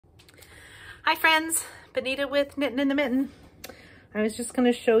Hi friends, Benita with Knitting in the Mitten. I was just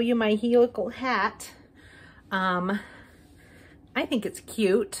going to show you my helical hat. I think it's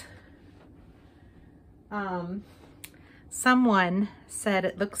cute. Someone said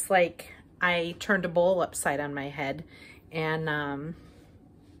it looks like I turned a bowl upside on my head, and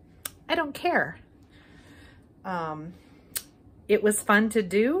I don't care. It was fun to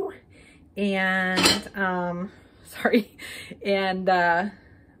do, and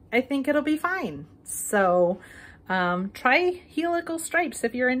I think it'll be fine. So try helical stripes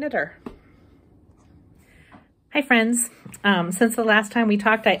if you're a knitter. Hi friends, since the last time we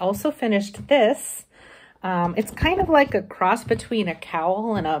talked, I also finished this. It's kind of like a cross between a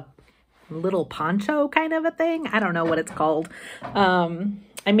cowl and a little poncho kind of a thing. I don't know what it's called.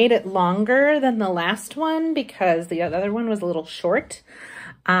 I made it longer than the last one because the other one was a little short.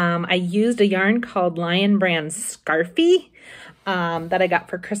 I used a yarn called Lion Brand Scarfie that I got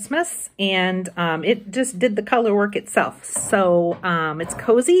for Christmas, and it just did the color work itself. So it's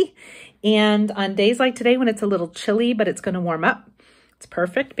cozy, and on days like today when it's a little chilly but it's going to warm up, it's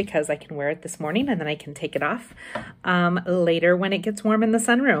perfect because I can wear it this morning and then I can take it off later when it gets warm in the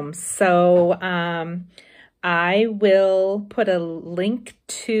sunroom. So I will put a link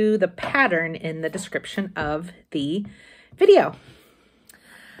to the pattern in the description of the video.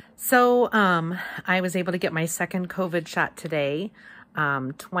 So I was able to get my second COVID shot today,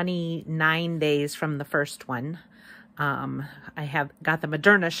 29 days from the first one. I have got the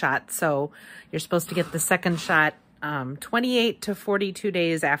Moderna shot, so you're supposed to get the second shot 28 to 42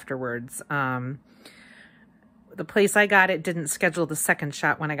 days afterwards. The place I got it didn't schedule the second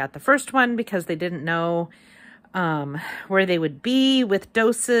shot when I got the first one because they didn't know where they would be with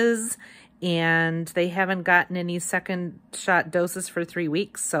doses, and they haven't gotten any second shot doses for 3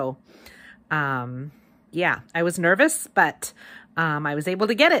 weeks. So yeah, I was nervous, but I was able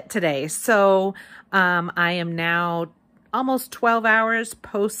to get it today. So I am now almost 12 hours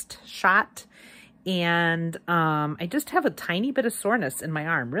post-shot, and I just have a tiny bit of soreness in my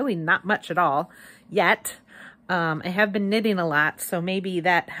arm. Really not much at all yet. I have been knitting a lot, so maybe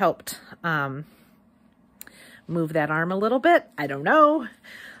that helped move that arm a little bit. I don't know.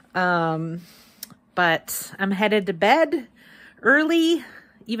 But I'm headed to bed early,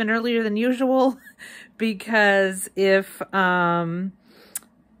 even earlier than usual, because if the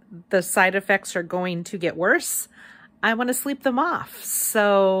side effects are going to get worse, I want to sleep them off.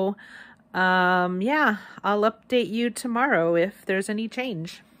 So yeah, I'll update you tomorrow if there's any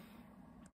change.